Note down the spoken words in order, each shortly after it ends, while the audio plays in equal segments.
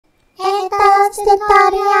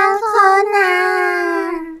Tutorial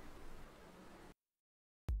Corner!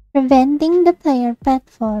 Preventing the player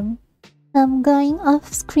platform from going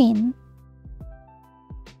off screen.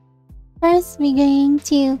 First, we're going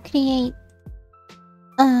to create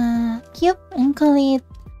a cube and call it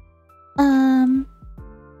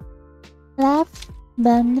left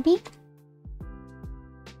boundary.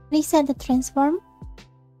 Reset the transform.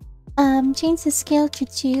 Change the scale to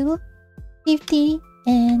 2, 50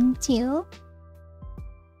 and 2.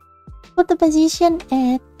 Put the position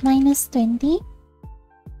at -20.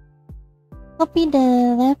 Copy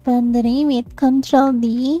the left boundary with Ctrl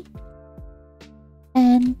D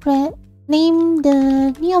and name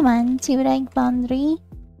the new one to right boundary.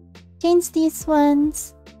 Change this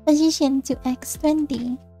one's position to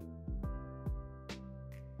X20.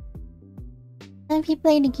 Now if you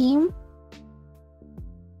play the game,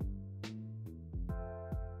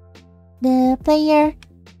 the player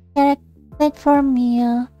platform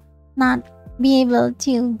will not be able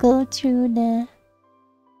to go through the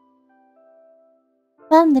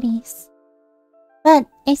boundaries, but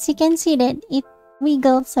as you can see that it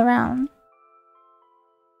wiggles around.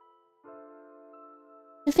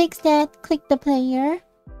 To fix that, click the player,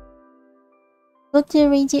 go to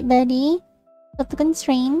rigid body, go to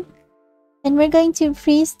constraint, and we're going to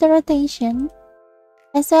freeze the rotation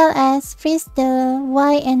as well as freeze the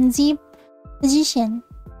Y and Z position.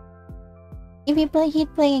 If you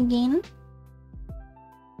hit play again,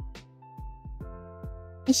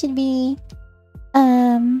 it should be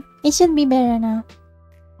better now.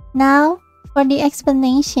 Now for the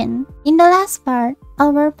explanation. In the last part,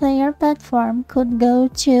 our player platform could go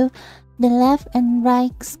to the left and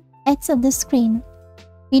right edge of the screen.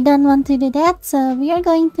 We don't want to do that, so we are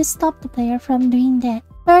going to stop the player from doing that.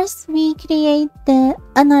 First, we create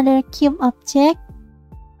another cube object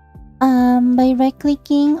by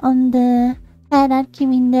right-clicking on the hierarchy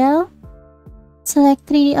window. Select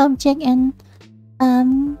 3D object and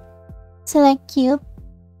select cube,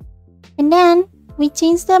 and then we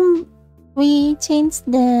change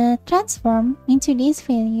the transform into this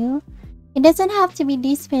value. It doesn't have to be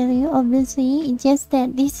this value, obviously. It's just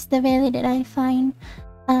that this is the value that I find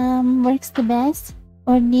works the best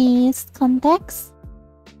for this context.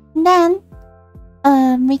 And then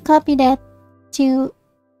we copy that to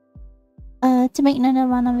make another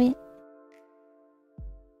one of it.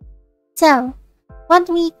 So what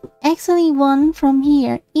we actually want from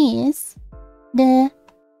here is the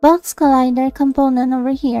box collider component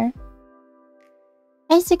over here.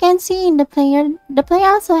 As you can see in the player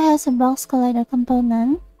also has a box collider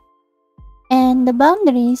component, and the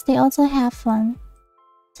boundaries, they also have one.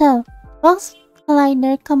 So box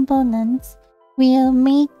collider components will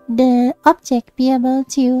make the object be able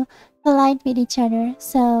to collide with each other.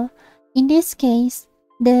 So in this case,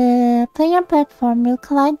 the player platform will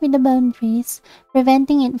collide with the boundaries,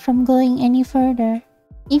 preventing it from going any further.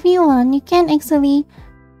 If you want, you can actually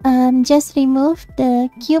just remove the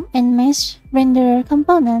cube and mesh renderer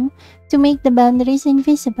component to make the boundaries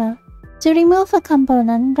invisible. To remove a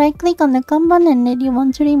component, right-click on the component that you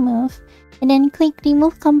want to remove, and then click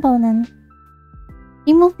Remove Component.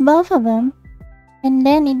 Remove both of them, and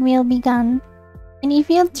then it will be gone. And if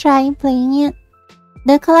you try playing it,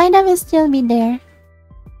 the collider will still be there,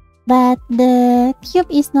 but the cube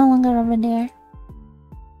is no longer over there.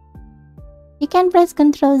 You can press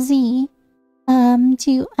Ctrl Z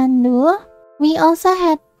to undo. We also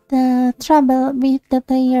had the trouble with the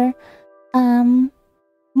player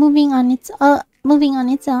moving on its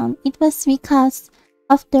own. It was because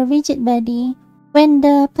of the rigid body. When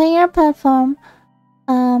the player platform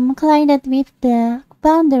collided with the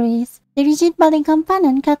boundaries, the rigid body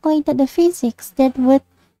component calculated the physics that would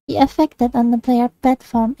be affected on the player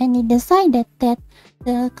platform, and it decided that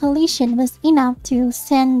the collision was enough to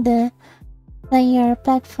send the player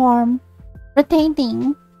platform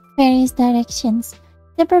rotating various directions.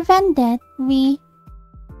 To prevent that, we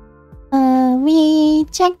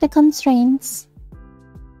check the constraints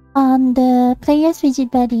on the player's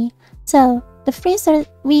rigid body. So the freezer,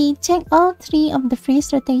 we check all 3 of the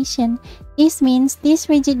freeze rotation. This means this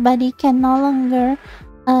rigid body can no longer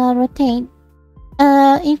rotate.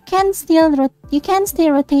 You can still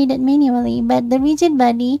rotate it manually, but the rigid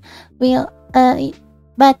body will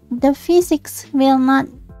but the physics will not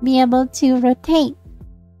be able to rotate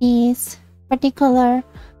this particular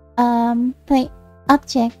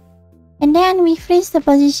object. And then we freeze the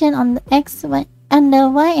position on the X and the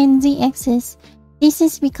Y and Z axis. This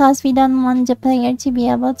is because we don't want the player to be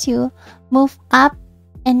able to move up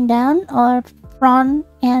and down or front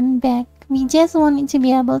and back. We just want it to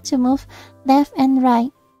be able to move left and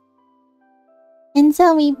right. And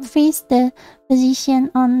so we freeze the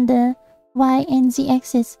position on the Y and Z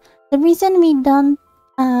axis. The reason we don't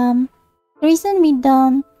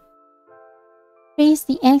freeze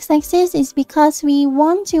the X axis is because we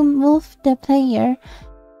want to move the player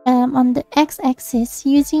on the X axis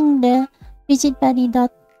using the rigid body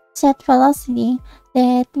dot set velocity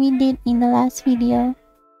that we did in the last video.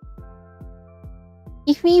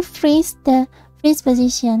 If we freeze the freeze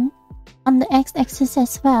position on the X axis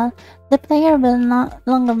as well, the player will not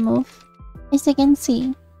longer move. As you can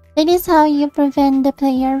see, that is how you prevent the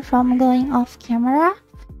player from going off camera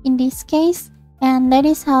in this case, and that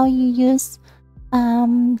is how you use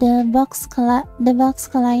the box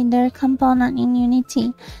collider component in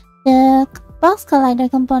Unity. The box collider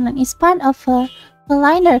component is part of a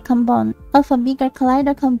collider component, of a bigger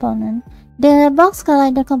collider component. The box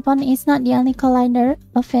collider component is not the only collider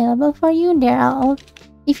available for you. There are all,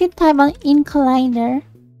 if you type on in collider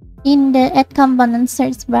in the add component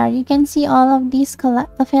search bar, you can see all of these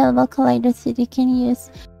available colliders that you can use.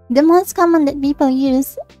 The most common that people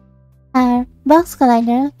use are box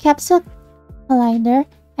collider, capsule collider,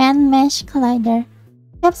 and mesh collider.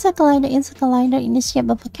 Capsule collider is a collider in the shape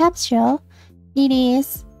of a capsule. It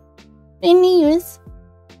is mainly used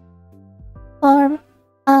for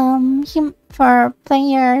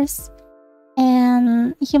players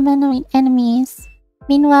and humanoid enemies.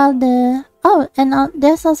 Meanwhile,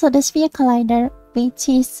 there's also the sphere collider, which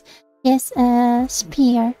is just a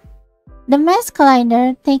sphere. The mesh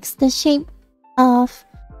collider takes the shape of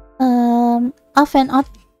a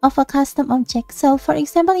custom object. So, for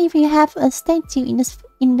example, if you have a statue in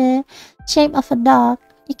the shape of a dog,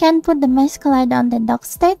 you can put the mesh collider on the dog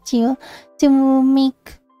statue to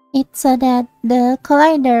make it so that the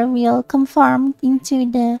collider will conform into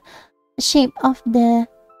the shape of the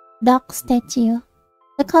dog statue.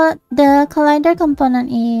 The collider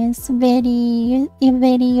component is a very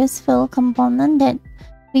useful component that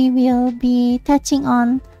we will be touching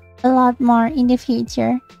on a lot more in the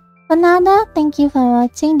future. For now though, thank you for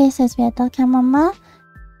watching. This is Ethel Chamomile.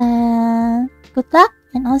 Good luck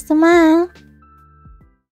and awesome smile.